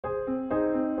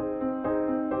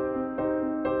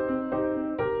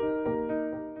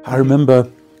I remember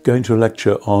going to a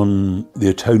lecture on the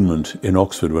atonement in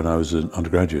Oxford when I was an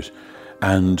undergraduate,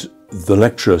 and the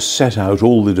lecturer set out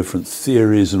all the different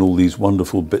theories and all these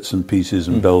wonderful bits and pieces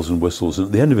and bells and whistles. And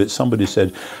at the end of it, somebody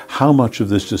said, "How much of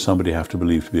this does somebody have to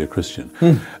believe to be a Christian?"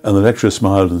 And the lecturer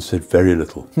smiled and said, "Very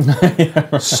little."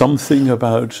 Something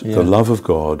about the love of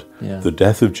God, the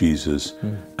death of Jesus,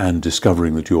 and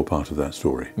discovering that you're part of that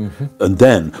story. And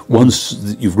then,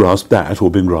 once you've grasped that or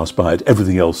been grasped by it,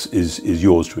 everything else is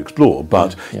yours to explore.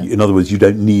 But in other words, you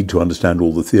don't need to understand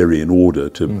all the theory in order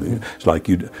to. It's like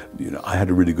I had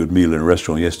a really good meal in a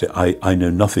restaurant yesterday. I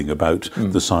know nothing about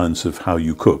the science of how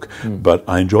you cook, but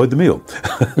I enjoyed the meal.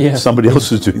 Somebody else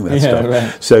was doing that stuff.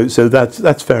 Right. So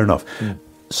that's fair enough.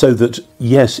 So that,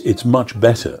 yes, it's much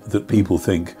better that people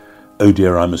think, "Oh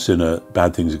dear, I'm a sinner,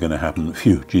 bad things are going to happen.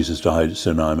 Phew, Jesus died,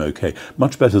 so now I'm okay."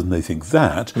 Much better than they think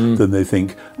that, than they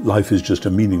think life is just a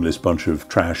meaningless bunch of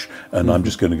trash and I'm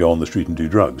just going to go on the street and do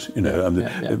drugs.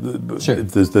 Sure.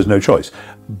 There's no choice.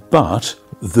 But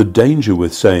the danger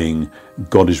with saying,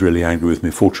 "God is really angry with me,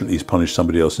 fortunately he's punished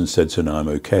somebody else instead, so now I'm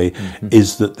okay,"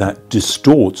 is that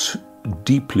distorts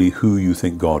deeply who you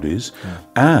think God is,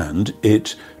 and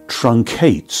it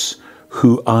truncates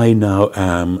who I now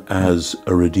am as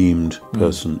a redeemed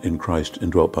person in Christ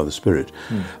indwelt by the Spirit.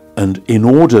 And in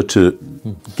order to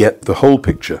get the whole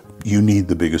picture, you need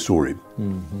the bigger story.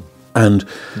 And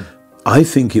I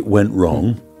think it went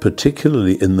wrong,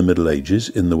 particularly in the Middle Ages,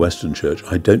 in the Western Church.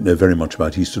 I don't know very much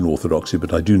about Eastern Orthodoxy,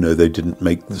 but I do know they didn't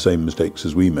make the same mistakes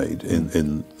as we made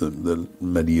in the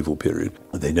medieval period.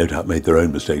 They no doubt made their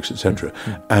own mistakes, etc.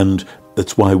 And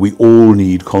that's why we all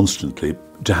need constantly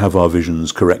to have our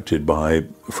visions corrected by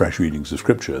fresh readings of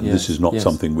Scripture. And this is not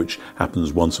something which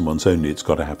happens once and once only. It's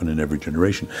got to happen in every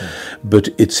generation. But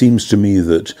it seems to me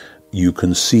that you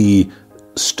can see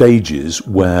stages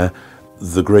where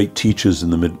the great teachers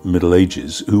in the Middle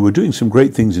Ages, who were doing some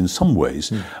great things in some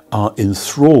ways, are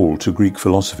enthralled to Greek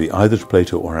philosophy, either to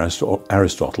Plato or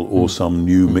Aristotle, or some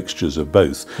new mixtures of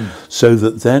both. So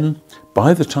that then,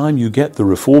 by the time you get the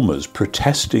reformers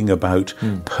protesting about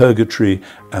purgatory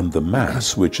and the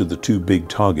Mass, which are the two big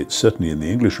targets, certainly in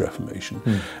the English Reformation,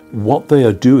 what they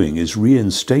are doing is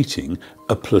reinstating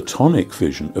a Platonic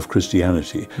vision of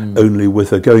Christianity, only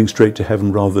with a going straight to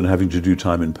heaven rather than having to do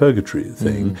time in purgatory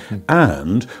thing,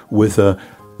 and with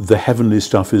the heavenly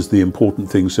stuff is the important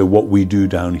thing, so what we do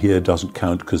down here doesn't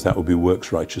count because that would be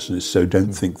works righteousness. So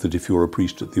don't think that if you're a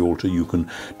priest at the altar you can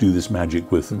do this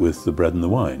magic with the bread and the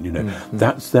wine.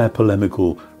 That's their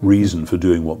polemical reason for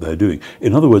doing what they're doing.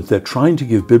 In other words, they're trying to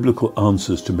give biblical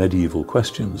answers to medieval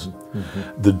questions.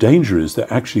 The danger is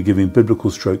they're actually giving biblical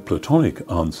stroke Platonic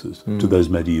answers to those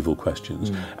medieval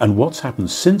questions. And what's happened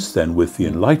since then with the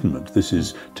Enlightenment, this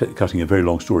is cutting a very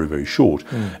long story very short,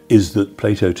 is that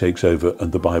Plato takes over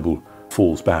and the Bible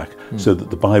falls back, so that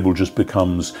the Bible just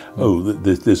becomes,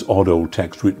 this odd old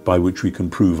text by which we can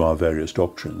prove our various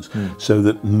doctrines, so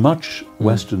that much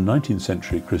Western 19th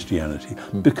century Christianity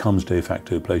becomes de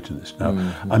facto Platonist. Now,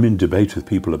 I'm in debate with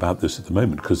people about this at the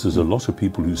moment, because there's a lot of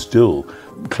people who still,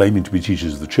 claiming to be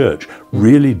teachers of the church,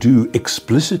 really do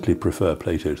explicitly prefer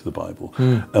Plato to the Bible.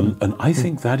 And I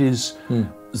think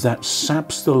that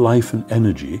saps the life and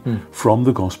energy from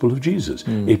the gospel of Jesus.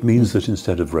 It means that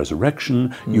instead of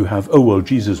resurrection, you have,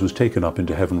 Jesus was taken up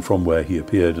into heaven from where he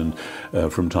appeared and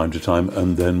from time to time,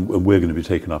 and then we're going to be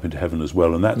taken up into heaven as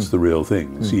well, and that's the real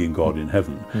thing, seeing God in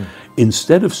heaven.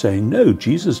 Instead of saying, no,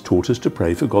 Jesus taught us to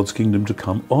pray for God's kingdom to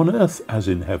come on earth as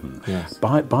in heaven.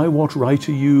 By what right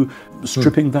are you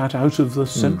stripping that out of the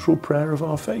central prayer of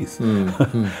our faith?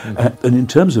 And in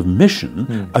terms of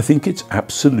mission, I think it's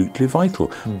absolutely vital.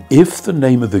 If the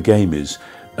name of the game is,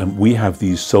 we have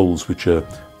these souls which are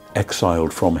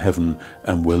exiled from heaven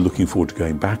and we're looking forward to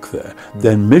going back there,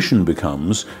 then mission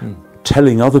becomes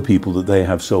telling other people that they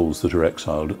have souls that are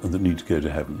exiled and that need to go to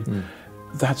heaven.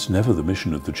 That's never the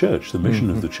mission of the church. The mission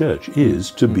of the church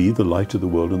is to be the light of the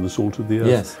world and the salt of the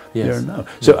earth here and now.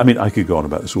 So, I mean, I could go on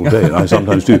about this all day, and I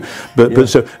sometimes do. But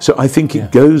so I think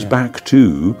it goes back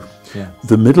to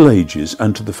the Middle Ages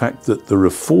and to the fact that the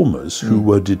reformers, who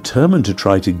were determined to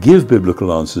try to give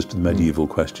biblical answers to the medieval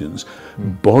questions,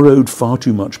 borrowed far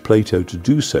too much Plato to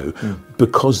do so,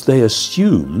 because they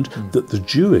assumed that the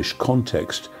Jewish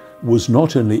context was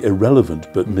not only irrelevant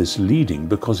but misleading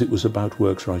because it was about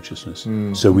works righteousness.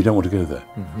 So we don't want to go there.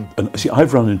 And see,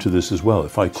 I've run into this as well.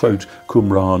 If I quote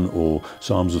Qumran or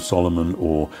Psalms of Solomon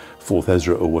or 4th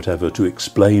Ezra or whatever to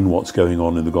explain what's going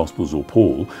on in the Gospels or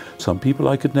Paul, some people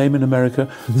I could name in America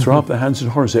throw up their hands in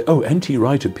horror and say, oh, NT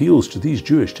Wright appeals to these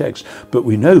Jewish texts, but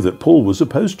we know that Paul was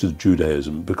opposed to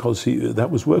Judaism because that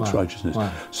was works righteousness.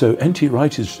 So NT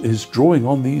Wright is drawing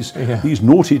on these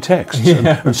naughty texts,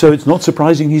 and so it's not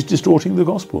surprising he's distorting the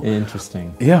Gospel.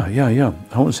 Interesting. Yeah.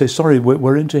 I want to say, sorry,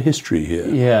 we're into history here.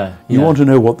 You Yeah. want to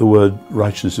know what the word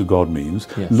righteousness of God means,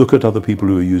 look at other people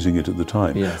who are using it at the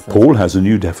time. Paul has a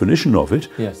new definition of it,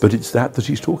 but it's that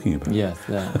he's talking about. Yes.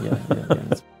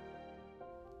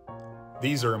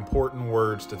 These are important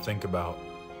words to think about.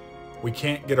 We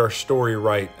can't get our story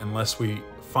right unless we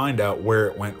find out where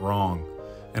it went wrong.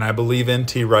 And I believe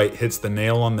NT Wright hits the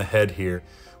nail on the head here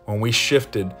when we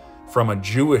shifted from a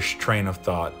Jewish train of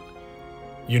thought,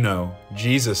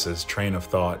 Jesus's train of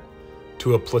thought,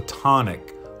 to a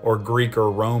Platonic or Greek or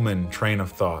Roman train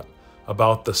of thought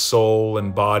about the soul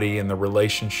and body and the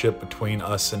relationship between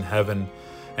us and heaven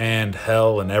and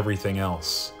hell and everything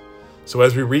else. So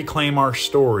as we reclaim our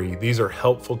story, these are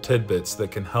helpful tidbits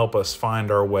that can help us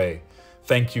find our way.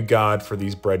 Thank you, God, for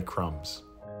these breadcrumbs.